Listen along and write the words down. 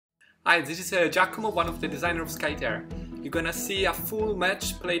Hi, this is Giacomo, one of the designers of Skytear. You're gonna see a full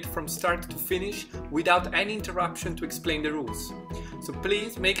match played from start to finish without any interruption to explain the rules. So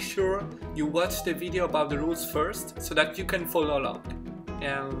please make sure you watch the video about the rules first so that you can follow along.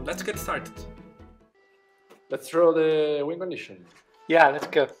 And let's get started. Let's throw the win condition. Yeah, let's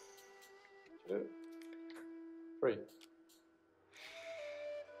go. 2, 3.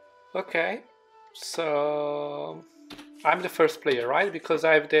 Okay, so I'm the first player, right? Because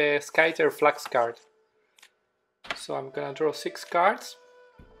I have the Skytear Flux card. So I'm gonna draw 6 cards.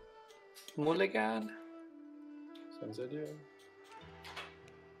 Mulligan. Sensadio.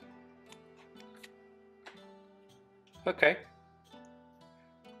 Okay.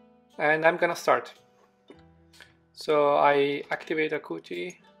 And I'm gonna start. So I activate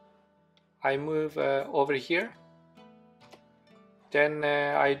Akuti. I move over here. Then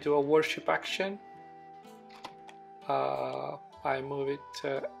I do a worship action. I move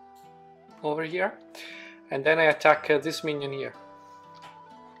it over here. And then I attack this minion here.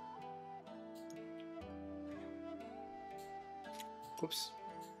 Oops.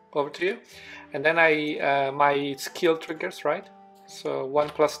 Over to you. And then I my skill triggers, right? So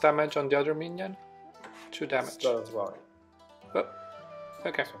 1+ damage on the other minion, 2 damage. That's right. Oh,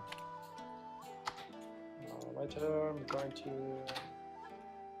 okay. My turn, I'm going to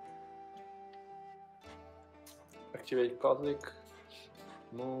activate Catholic,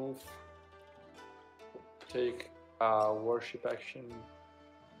 move, take a worship action.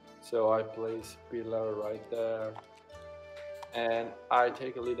 So I place pillar right there, and I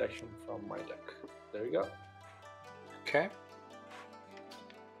take a lead action from my deck. There you go. Okay.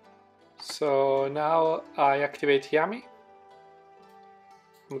 So now I activate Yami.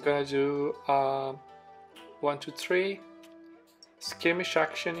 I'm gonna do 1, 2, 3 skirmish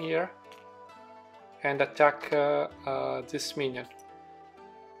action here and attack this minion.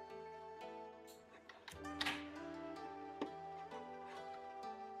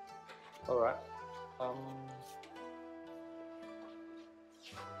 All right.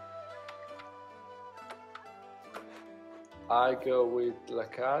 I go with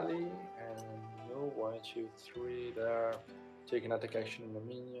Lacali and move 1, 2, 3 there. Take an attack action on the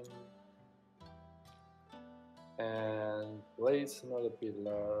minion. And place another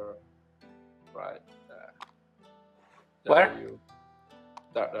pillar right there. Where?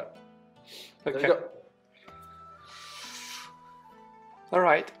 There. Okay. There you go.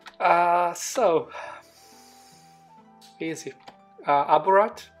 Alright, so easy.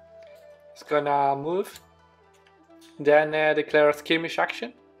 Aburat is gonna move, then declare a skirmish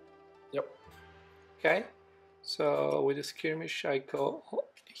action. Yep. Okay, so with the skirmish I go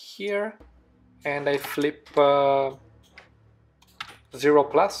here and I flip 0+.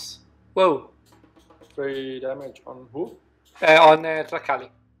 Whoa! 3 damage on who? On Trakali.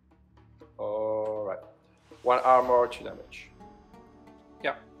 Alright. 1 armor, 2 damage.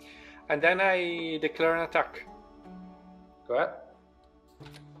 Yeah. And then I declare an attack. Go ahead.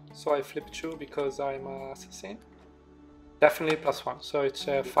 So I flip 2 because I'm an assassin. Definitely +1, so it's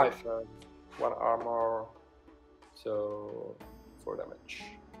 5. 1 armor, so 4 damage.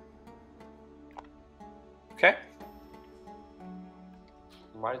 Okay.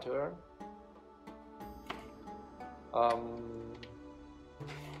 My turn.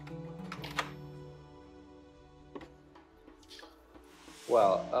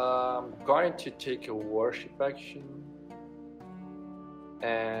 Well, I'm going to take a worship action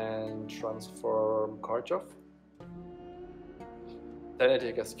and transform Karchov. Then I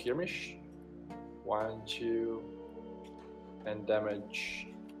take a skirmish, 1, 2, and damage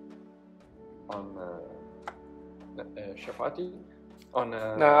on Shafati. On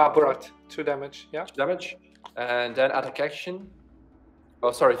Aburat, 2 damage, yeah. 2 damage, and then attack action.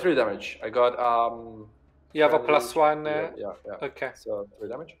 Oh, sorry, 3 damage. I got You have a +1. Yeah. Okay. So 3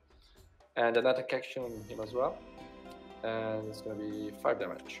 damage, and an attack action on him as well, and it's gonna be 5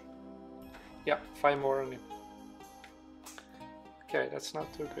 damage. Yeah, 5 more on him. Okay, that's not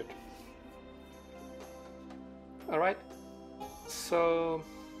too good. Alright, so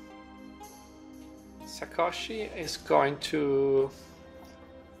Sakashi is going to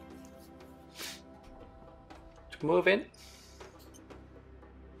move in,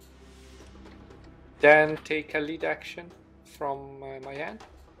 then take a lead action from my hand,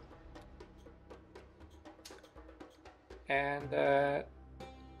 and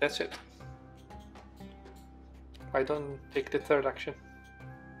that's it. I don't take the third action.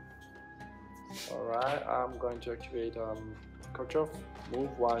 Alright, I'm going to activate Karchov.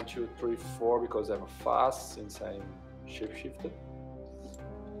 Move 1, 2, 3, 4 because I'm fast since I'm shapeshifted.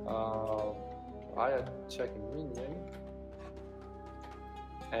 I attack a minion.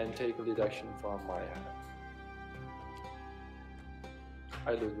 and take lead action from my hand.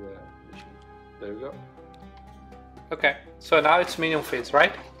 I do the mission. There you go. Okay, so now it's minion phase,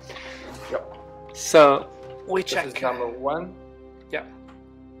 right? Yep. So we check. This is number 1. Yeah.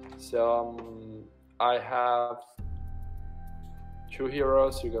 So I have 2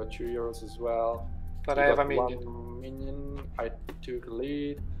 heroes. You got 2 heroes as well. But you I have a got minion. 1 minion. I took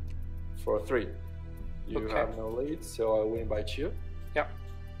lead for 3. You Okay. have no lead, so I win by 2. Yeah.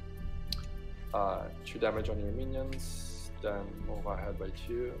 2 damage on your minions. Then move ahead by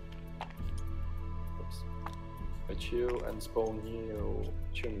 2. Oops. By 2 and spawn new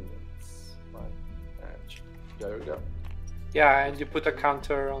 2 minions. Right. And there you go. Yeah, and you put a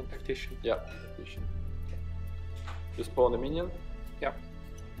counter on tactician. Yeah, tactician. You spawn a minion. Yep.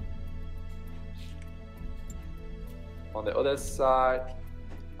 On the other side,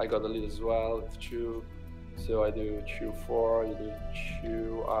 I got the lead as well, 2. So I do 2, 4, you do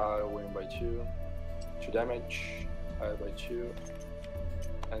 2, I win by 2. 2 damage, I by 2.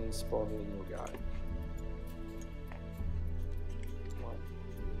 And spawn a new guy. 1.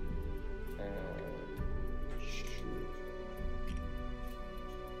 And shoot.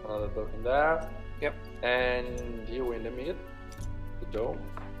 Another token there. Yep. And you win the mid, the dome.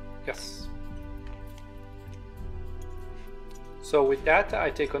 Yes. So with that, I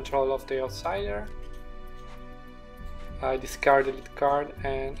take control of the outsider. I discard the lead card,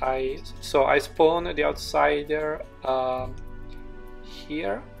 and I spawn the outsider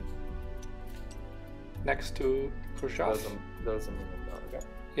here next to Khrushchev. There's a minion there, okay?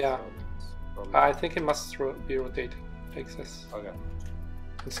 Yeah. So I think it must be rotated like this. okay.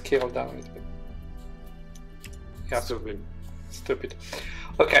 And scale down a little bit. Yeah, Stupid.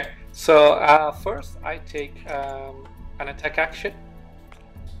 Okay, so first I take an attack action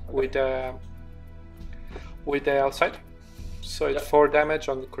with the outside. So it's 4 damage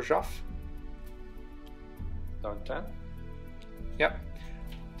on Khrushchev. Down 10. Yep.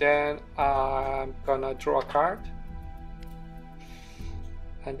 Then I'm gonna draw a card.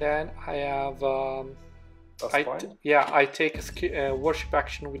 And then I have That's fine. I take a worship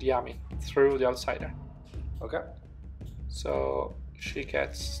action with Yami through the outsider. Okay. So she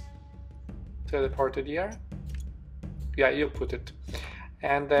gets teleported here. Yeah, you put it.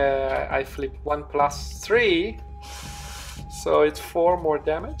 And I flip 1 + 3. So it's 4 more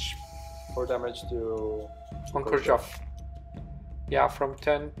damage. 4 damage to On Khrushchev. Yeah, from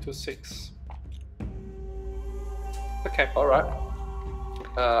 10 to 6. Okay. Alright.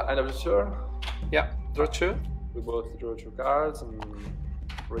 End of the turn. Yeah, draw 2. We both draw 2 cards and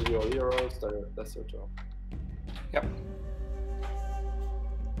radio heroes. That's your turn. Yep.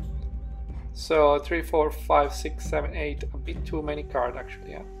 So 3, 4, 5, 6, 7, 8. A bit too many cards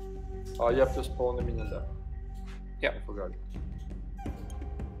actually, yeah. Oh, you have to spawn the minion there. Yep. I forgot.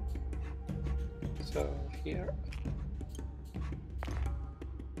 So here.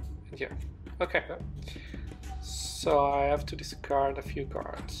 And here. Okay. So I have to discard a few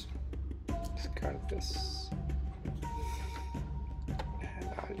cards. Discard this. And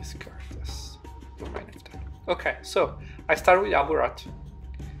I'll discard this. Don't mind of that. Okay, so I start with Aburat.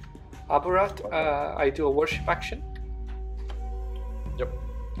 Aburat, I do a worship action. Yep.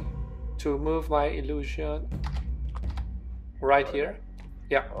 To move my illusion right here.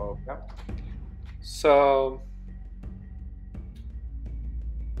 Yeah. Okay. So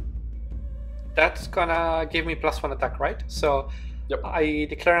that's gonna give me +1 attack, right? So Yep. I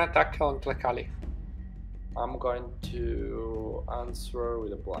declare an attack on Tlakali. I'm going to answer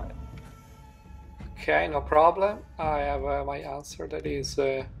with a blind. Okay, no problem. I have my answer. That is,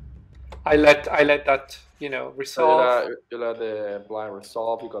 I let that resolve. So you let the blind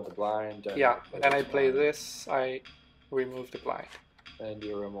resolve. You got the blind. And Yeah, then I play this. I remove the blind and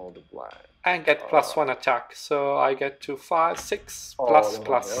you remove the blind. and get +1 attack. So I get to 5, 6 Oh, plus okay,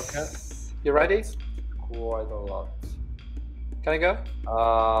 plus. okay. You ready? That's quite a lot. Can I go?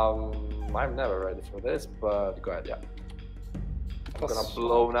 I'm never ready for this, but go ahead. Yeah. I'm gonna +1.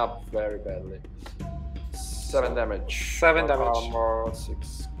 blown up very badly. 7 damage. 7 One damage. Armor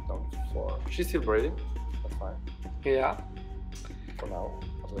 6 down 4. She's still breathing. That's fine Yeah. for now,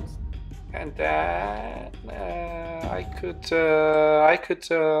 at least. And then I could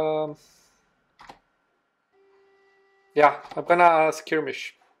yeah, I'm gonna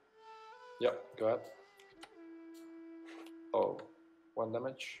skirmish. Yeah, go ahead. Oh, 1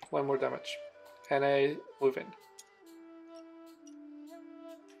 damage. 1 more damage, and I move in.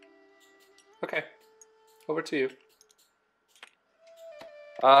 Okay, over to you.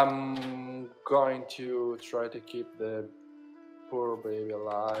 I'm going to try to keep the poor baby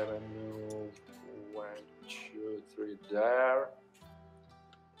alive and move 1, 2, 3 there.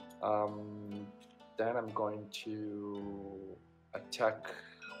 Then I'm going to attack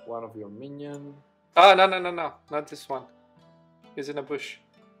one of your minions. Oh, no, not this one. He's in a bush.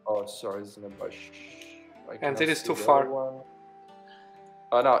 Oh, sorry, it's in a bush. And it is too far.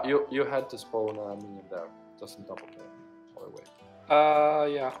 Oh no, you had to spawn a minion there, just on top of it. All the way.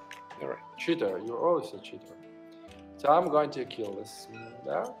 Yeah, you're right. Cheater, you're always a cheater. So I'm going to kill this minion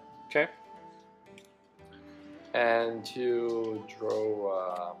there. Okay. And to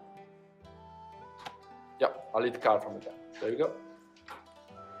draw. I'll lead card from the deck. There you go.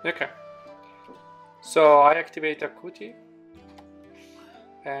 Okay. So I activate Akuti,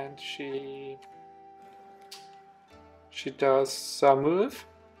 and she does a move.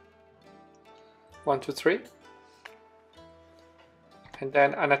 1, 2, 3, and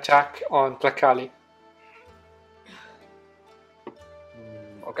then an attack on Tlacali.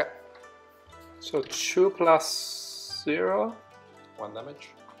 Okay. So 2 plus 0. 1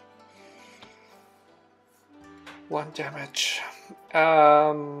 damage. 1 damage.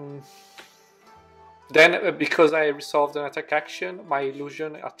 Then, because I resolved an attack action, my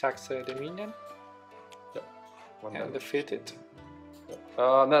illusion attacks the minion. Yep. 1 and damage. defeat it.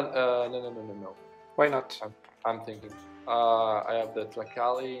 No. Why not? I'm thinking. I have the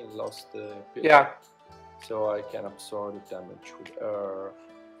Tlacali and lost the pit. Yeah. So I can absorb the damage with her.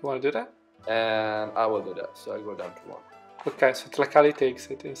 You want to do that? And I will do that. So I go down to 1. Okay, so Tlacali takes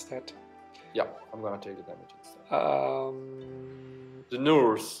it instead. Yeah, I'm gonna take the damage instead. The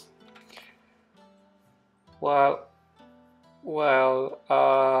nurse. Well,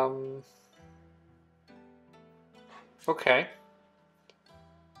 okay.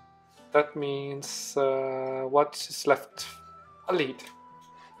 That means what is left? A lead.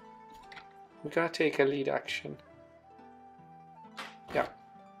 We're gonna take a lead action. Yeah.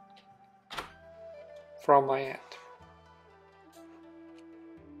 From my hand.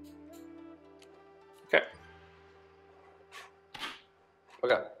 Okay.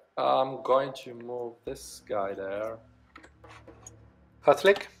 Okay. I'm going to move this guy there.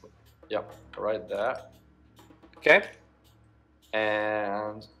 Hotlick? Yep, right there. Okay.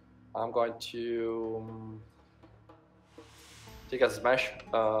 And I'm going to take a smash.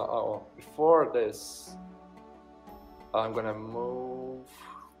 Before this, I'm gonna move.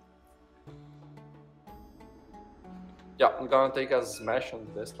 Yeah, I'm gonna take a smash on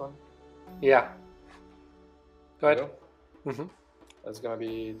this one. Yeah. Go ahead. Mm-hmm. That's gonna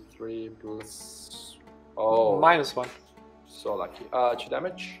be 3 plus. Oh. -1. So lucky. 2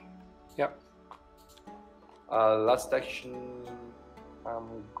 damage. Yep. Last action.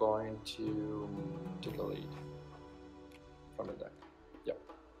 I'm going to take a lead from the deck. Yep.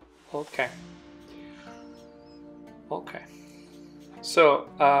 Okay. Okay. So,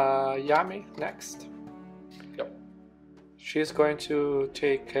 Yami next. Yep. She's going to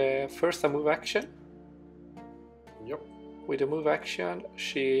take first a move action. Yep. With a move action,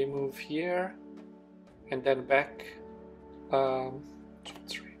 she move here and then back 2,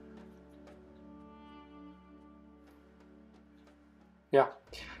 3. Yeah.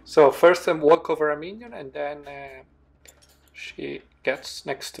 So first walk over a minion and then she gets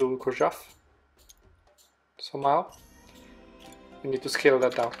next to Khrushchev. Somehow. We need to scale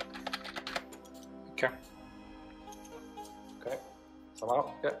that down. Okay. Okay.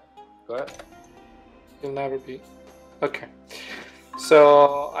 Somehow. Okay. Go ahead. You'll never be. Okay.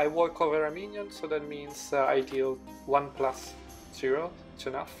 So I walk over a minion, so that means I deal 1 plus 0. It's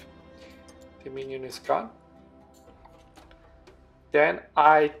enough. The minion is gone. Then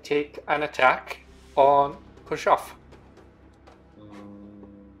I take an attack on Khrushchev.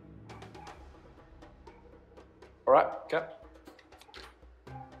 Alright, okay.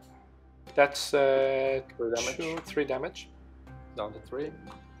 That's 3 damage. Down to 3.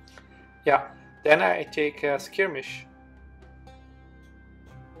 Yeah. Then I take a skirmish.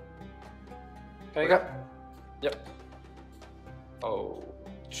 Can I go? Yep. Oh.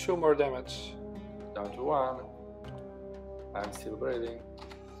 2 more damage. Down to 1. I'm still breathing.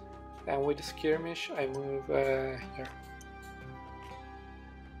 And with the skirmish, I move here.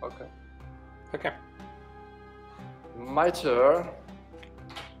 Okay. Okay. My turn.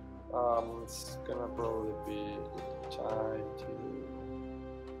 It's gonna probably be time to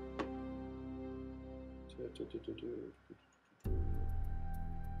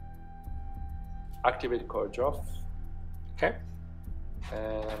activate Courage Off. Okay.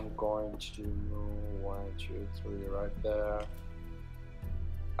 And I'm going to move 1, 2, 3 right there.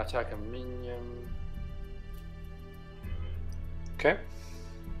 Attack a minion. Okay.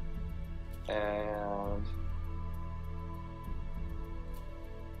 And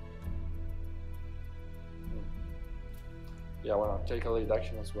Yeah, I want to take a lead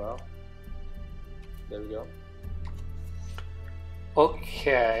action as well. There we go.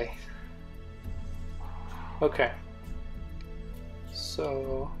 Okay. Okay.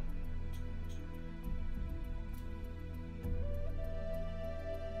 So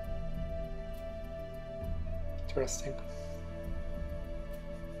interesting.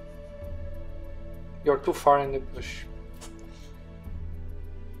 You're too far in the bush.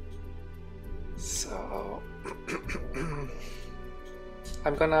 So I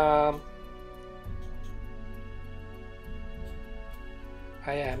am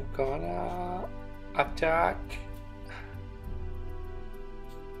gonna attack.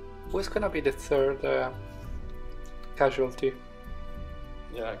 Who's gonna be the third casualty?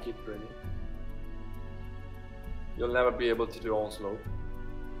 Yeah, keep ready. You'll never be able to do onslaught.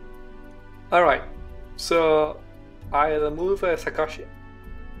 Alright, so I'll move Sakashi.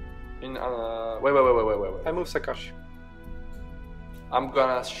 Wait. I move Sakashi. I'm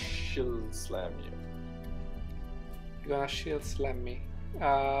gonna shield slam you. You're gonna shield slam me.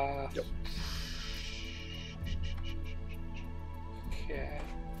 Yep. Okay.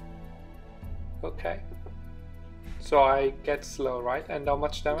 Okay. So I get slow, right? And how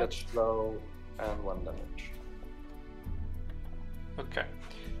much You get damage? slow and 1 damage. Okay.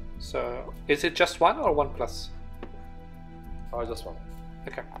 So is it just 1 or 1 plus? Oh, just 1.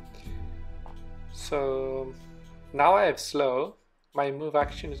 Okay. So now I have slow. My move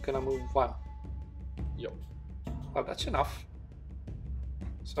action is gonna move 1. Yep. Well, that's enough.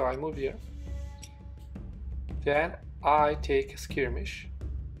 So I move here. Then I take a skirmish.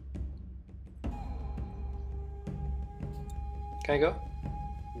 Can I go?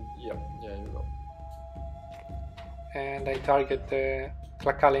 Yep. Yeah, you go. And I target the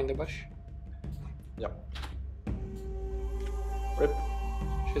Klakali in the bush. Yep. Rip.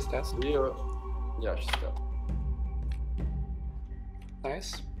 She's dead. You. Yeah, she's dead.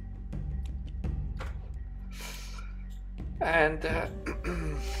 Nice. And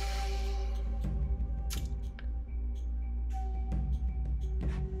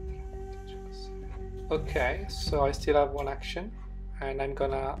okay, so I still have 1 action, and I'm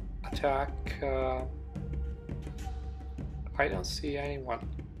gonna attack. I don't see anyone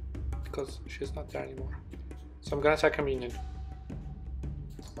because she's not there anymore. So I'm gonna attack a minion.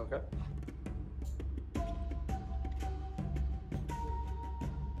 Okay.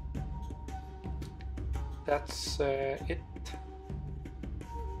 That's it.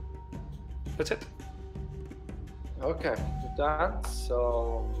 That's it. Okay, with that,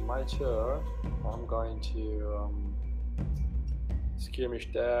 so my turn. I'm going to skirmish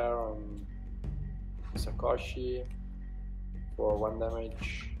there on Sakashi for 1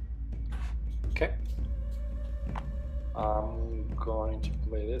 damage. Okay. I'm going to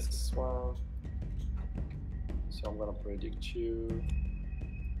play this one. So I'm gonna predict you.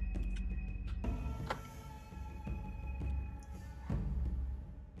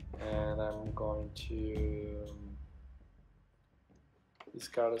 And I'm going to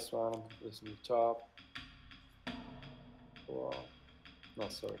discard this one, put this on the top. Well, no,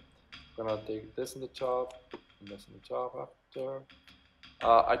 sorry. I'm gonna take this on the top, and this on the top after.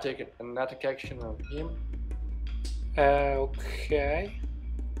 I take an attack action on him. Okay.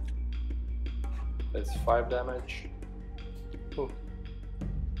 That's 5 damage. Ooh.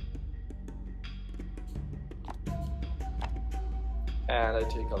 And I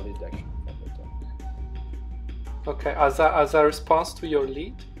take a lead action from the attack. Okay, as a response to your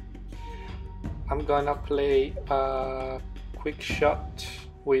lead, I'm gonna play a quick shot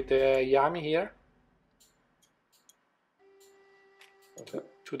with Yami here. Okay.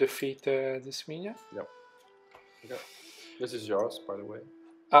 To defeat this minion. Yep. Okay. This is yours, by the way.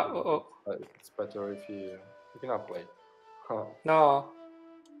 Oh. It's better if you cannot play. Huh. No.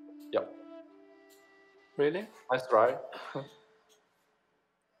 Yep. Really? Nice try.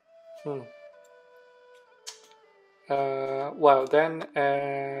 Well then.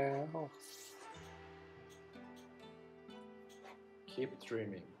 Oh. Keep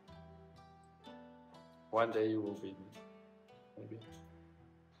dreaming. One day you will be me. Maybe.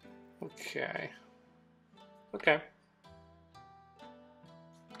 Okay. Okay.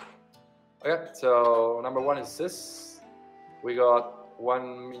 Okay, so number 1 is this. We got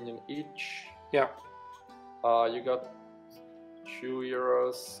 1 minion each. Yeah. You got 2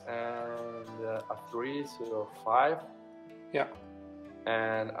 euros and a 3, so 5. Yeah.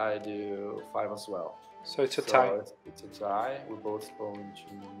 And I do 5 as well. So it's a tie. It's a tie. We both spawn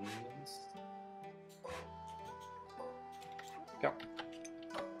 2 minions. Yeah.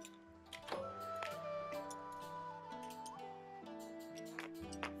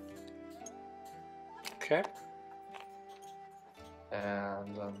 Okay.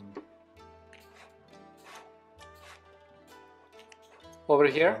 And over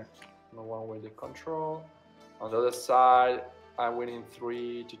here. no one with the control. On the other side, I'm winning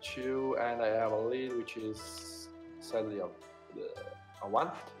 3-2, and I have a lead, which is sadly a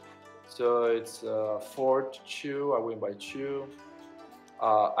 1. So it's 4-2. I win by 2.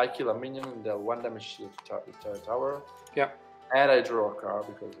 I kill a minion and deal 1 damage to the tower. Yeah. And I draw a card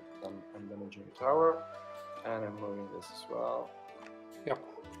because I'm damaging the tower, and I'm moving this as well. Yep.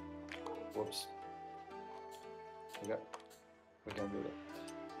 Whoops. Okay. We can do that.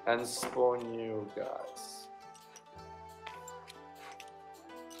 And spawn you guys.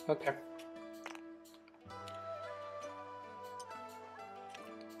 Okay.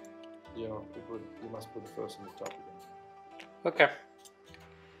 You must put the first on the top again. Okay.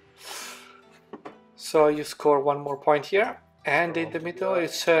 So you score 1 more point here, and in the middle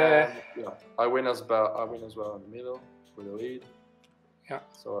it's yeah, I win as well in the middle with the lead. Yeah.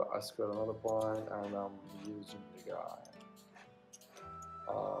 So I scored another point, and I'm using the guy.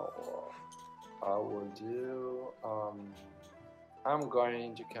 I will do. I'm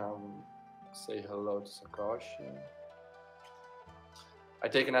going to come say hello to Sakashi. I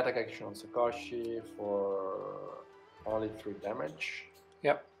take an attack action on Sakashi for only 3 damage.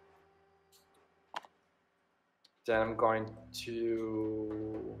 Yep. Then I'm going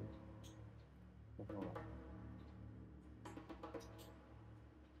to.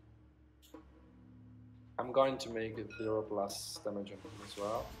 I'm going to make it 0 plus damage on him as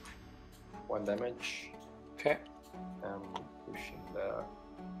well. 1 damage. Okay. And pushing there.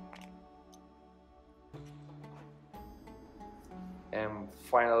 And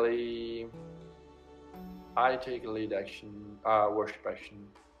finally, I take a lead action, worship action.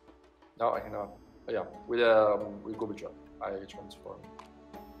 No, I cannot. Oh, yeah, with Gubijot, I transform.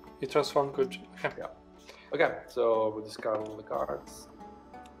 You transform good. Okay. Yeah. Okay, so we discard all the cards.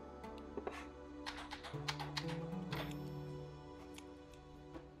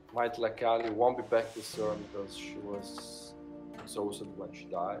 Might Lakali won't be back this turn because she was exhausted when she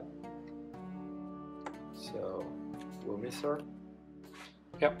died. So we'll miss her.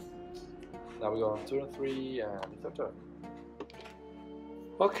 Yep. Now we go on turn 3 and it's our turn.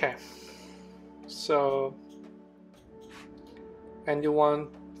 Okay. So, and you won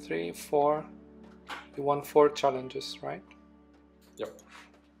 3, 4. You won 4 challenges, right? Yep.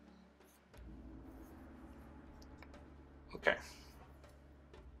 Okay.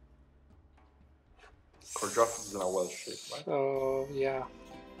 Kordraft is in a well shape, right? So yeah.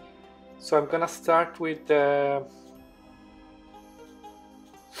 So I'm gonna start with the.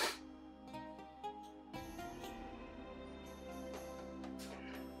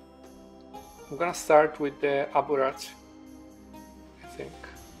 I'm gonna start with the Aburat, I think.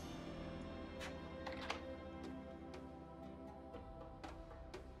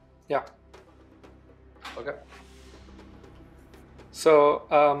 Yeah. Okay. So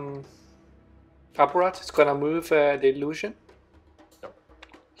Aburat is gonna move the illusion. Yep.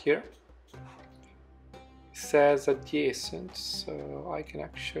 Here. It says adjacent, so I can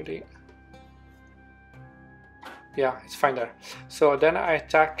actually. Yeah, it's fine there. So then I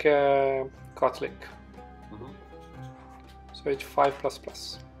attack Kotlik. So it's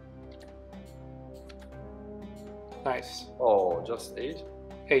 5++. Nice. Oh, just 8?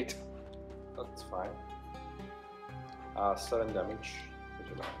 8. That's fine. 7 damage. Would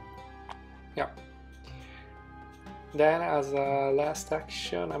you like? Yeah. Then as a last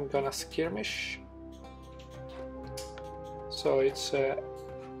action, I'm gonna skirmish. So it's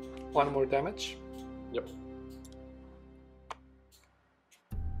 1 more damage. Yep.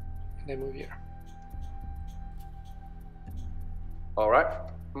 And I move here. Alright,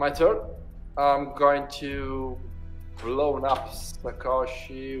 my turn. I'm going to blow up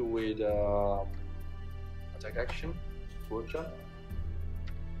Sakashi with attack action. Fortune.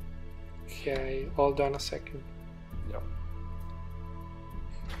 Okay, hold on a second. Yep.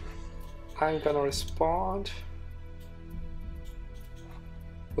 I'm gonna respond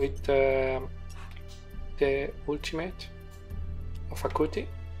with the ultimate of Akuti.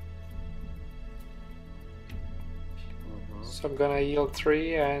 So I'm gonna heal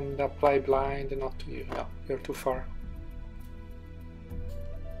 3 and apply blind, not to you. No, you're too far.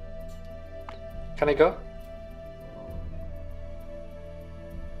 Can I go?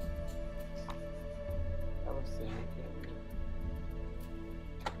 I was thinking.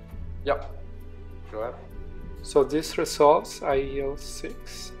 Yep. Go ahead. So this resolves. I heal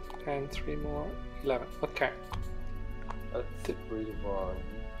 6 and 3 more, 11. Okay. That's pretty boring.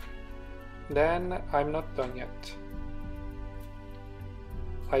 Then I'm not done yet.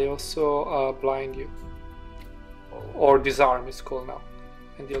 I also blind you. or disarm is called now,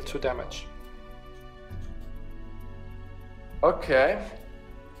 and deal 2 damage. Okay.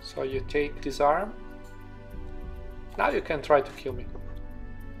 So you take disarm. Now you can try to kill me.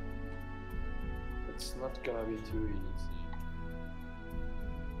 It's not gonna be too easy.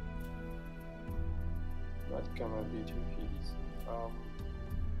 Not gonna be too easy.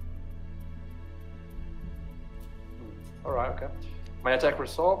 Alright, okay. My attack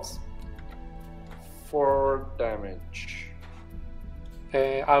resolves. 4 damage.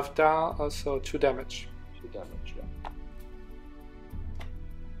 I've done also 2 damage. 2 damage, yeah.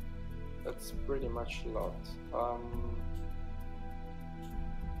 That's pretty much a lot.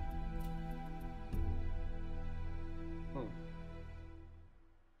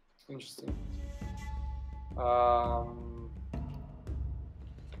 Interesting.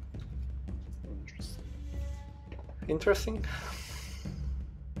 Interesting. Interesting?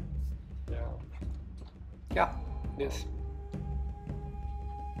 Yeah. Yeah, it is.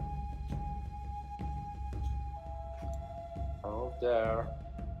 I move there.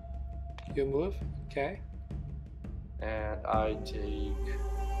 You move, okay. And I take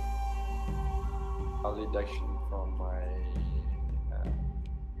a lead action from my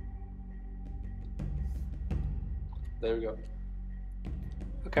there we go.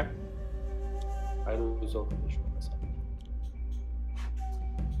 Okay. I lose all condition on myself.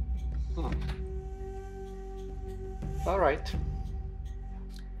 Alright.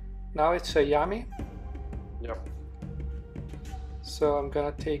 Now it's a Yami. Yep. So I'm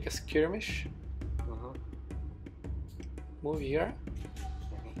gonna take a skirmish. Move here.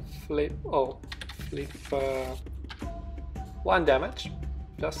 Flip. Oh, flip 1 damage.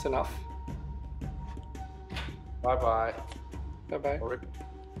 Just enough. Bye bye. Bye bye.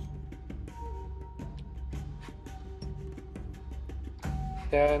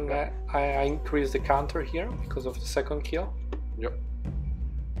 Then I increase the counter here because of the second kill. Yep.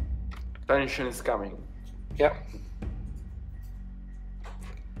 Tension is coming. Yep.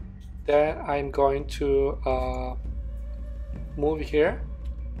 Then I'm going to move here.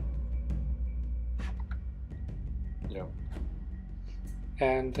 Yeah.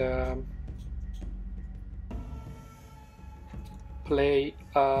 And play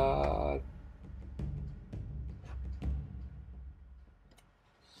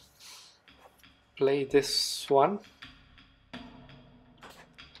play this one.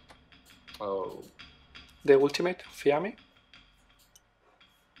 Oh. The ultimate of Yami.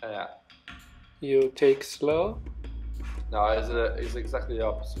 Yeah. You take slow. No, it's exactly the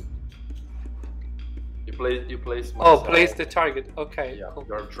opposite. You place. Oh, place the target. Okay. Yeah. Cool.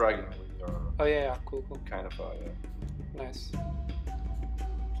 You're dragging with your. Oh yeah. Cool. Cool. Kind of yeah. Nice. 2,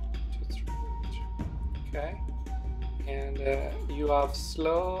 3. Okay. And you have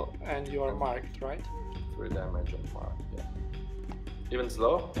slow and you are marked, right? 3 damage on mark. Yeah. Even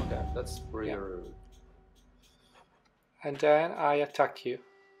slow? Okay, that's pretty rude. And then I attack you.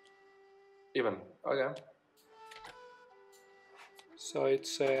 Even. Okay. So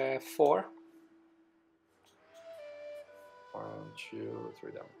it's 4. 1, 2,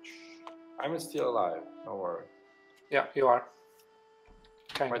 3 damage. I'm still alive. No worry. Yeah, you are.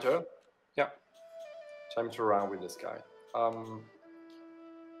 Okay. My turn. Yeah. Time to run with this guy. I'm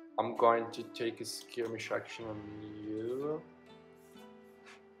going to take a skirmish action on you.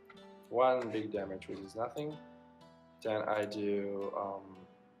 1 big damage, which is nothing. Then I do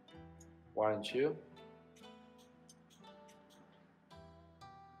 1 and 2.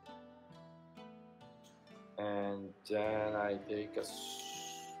 And then I take a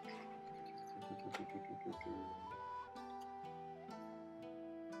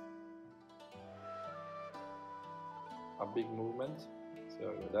big movement.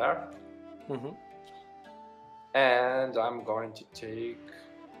 So there. And I'm going to take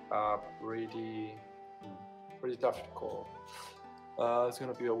a pretty tough call. It's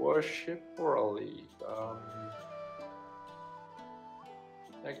gonna be a worship or a lead.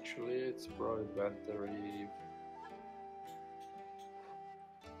 Actually, it's probably better if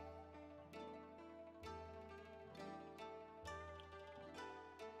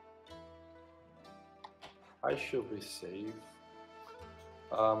I should be safe.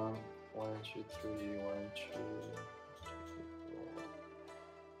 1, 2, 3, 1, 2,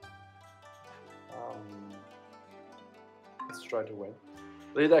 4. Let's try to win.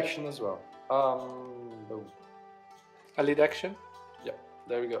 Lead action as well. Boom. A lead action? Yeah,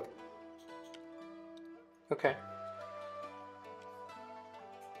 there we go. Okay.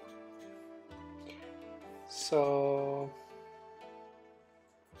 So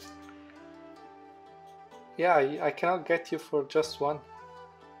yeah, I cannot get you for just 1.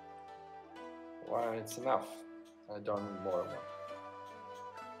 Well, it's enough. I don't need more of them.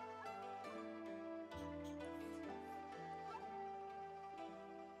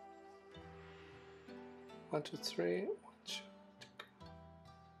 One, two, three.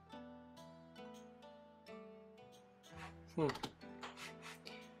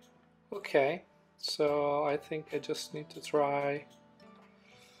 Okay, so I think I just need to try.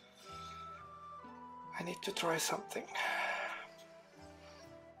 I need to try something.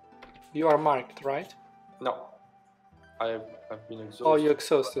 You are marked, right? No, I've been exhausted. Oh, you're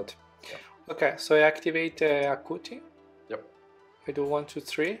exhausted. Yeah. Okay, so I activate Akuti. Yep. I do 1, 2,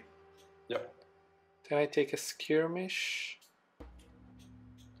 3. Yep. Then I take a skirmish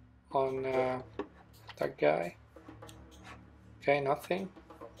on that guy. Okay, nothing.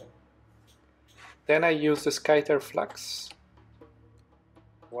 Okay. Then I use the Skytear Flux.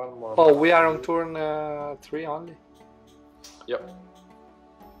 One more. Oh, we are on turn 3 only. Yep.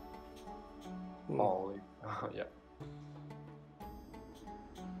 Hmm. Only. Yeah.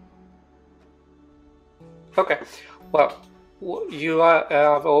 Okay, well, you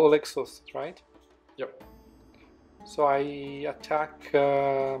are all exhausted, right? Yep. So I attack.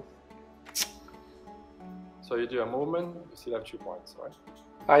 So you do a movement, you still have 2 points, right?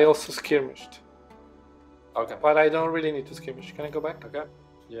 I also skirmished, Okay. but I don't really need to skirmish. Can I go back? Okay.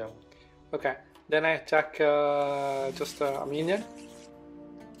 Yeah. Okay, then I attack just a minion.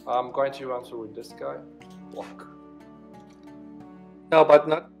 I'm going to answer with this guy. Block. No, but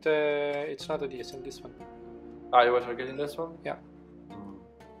not. It's not a DSM. This one. Ah, you were targeting this one? Yeah.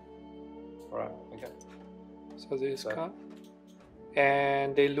 Alright, okay. So this That- guy,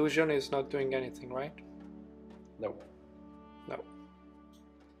 and the illusion is not doing anything, right? No. No.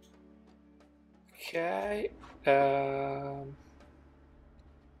 Okay. And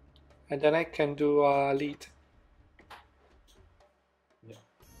then I can do a lead. Yeah.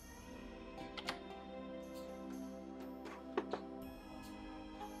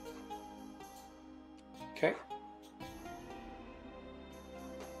 Okay.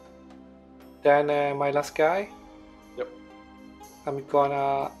 Then my last guy. Yep. I'm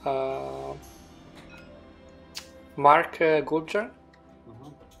gonna mark Guljar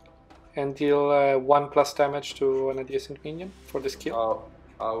and deal 1+ damage to an adjacent minion for the skill.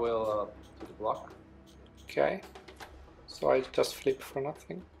 I will do the block. Okay. So I just flip for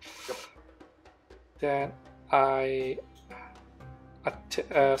nothing. Yep. Then I.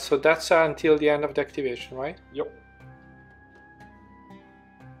 So that's until the end of the activation, right? Yep.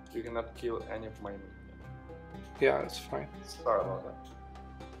 You cannot kill any of my minions. Yeah, that's fine. Sorry about that.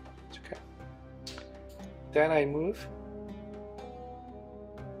 It's okay. Then I move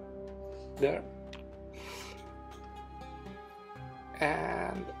there,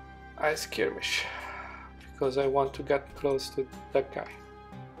 and I skirmish because I want to get close to that guy.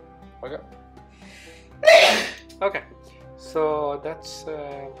 Okay. Okay, so that's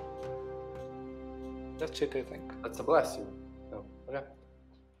it, I think. That's a blessing. No. Okay.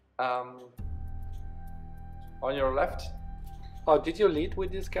 On your left. Oh, did you lead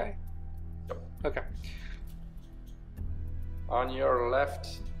with this guy? Yep. Okay. On your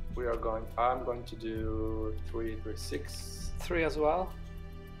left, I'm going to do 3, 3, 6. 3 as well.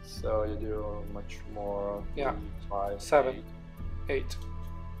 So you do much more. Yeah. 3, 5, 7. 8. 8.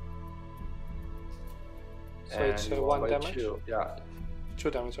 So And it's you 1 by damage. 2. Yeah,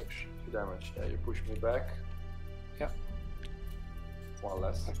 2 damage actually. 2 damage. Yeah, you push me back. Yeah. 1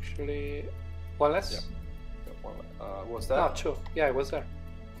 less. Actually, 1 less. Yeah. Yeah, 1 less. What's that? No, 2. Yeah, I was there.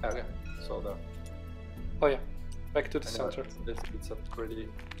 Okay. So the. Oh yeah. Back to the Anyway, center. it's a pretty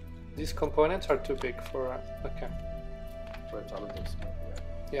These components are too big for. Okay. talented smith,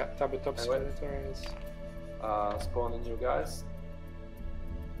 yeah. Yeah, Tabletop Anyway. Skeletor is. Spawning you guys.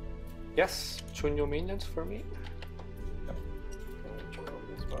 Yes, 2 new minions for me. Yep. Check out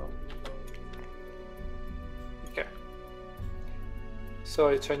this well. Okay. So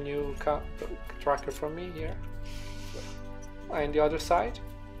it's a new tracker for me here. And the other side?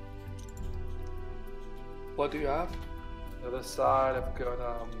 What do you have? The other side, I've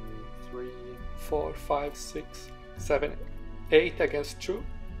got 3. 4, 5, 6, 7, 8 against 2.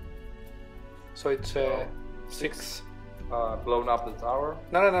 So it's 6. Blown up the tower.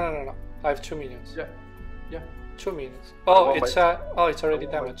 No. I have 2 minions. Yeah. Yeah. 2 minions. Oh, one it's by- it's already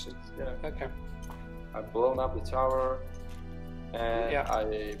 1 by damaged. 6, yeah. Okay. I've blown up the tower, and Yeah.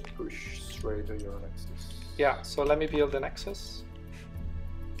 I push straight to your nexus. Yeah. So let me build the nexus.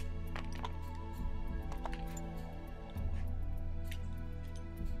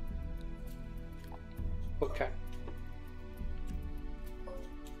 Okay.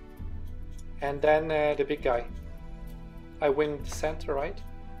 And then the big guy. I win the center, right?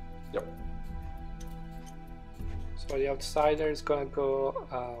 Yep. So the outsider is gonna go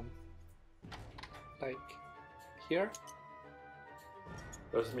like here.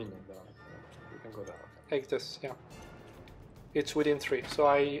 There's minion down. You can go down. Like this, yeah. It's within 3, so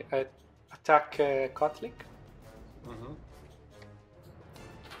I attack Kotlik. Mm-hmm.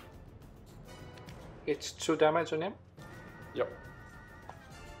 It's 2 damage on him. Yep.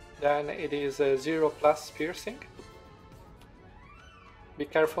 Then it is 0+ piercing. Be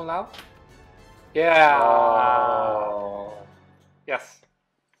careful now. Yeah! Oh. Yes.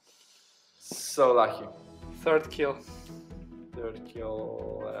 So lucky. 3rd kill. 3rd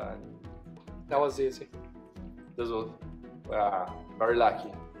kill, and That was easy. this was very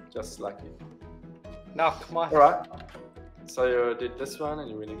lucky. Just lucky. Now, come on. Alright. So you did this one and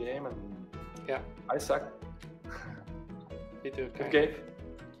you win the game, and Yeah, I suck. you do. Good game.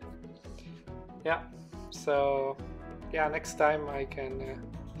 Yeah, so yeah, next time I can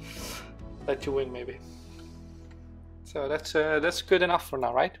let you win maybe. So that's good enough for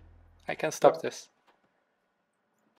now, right? I can stop this.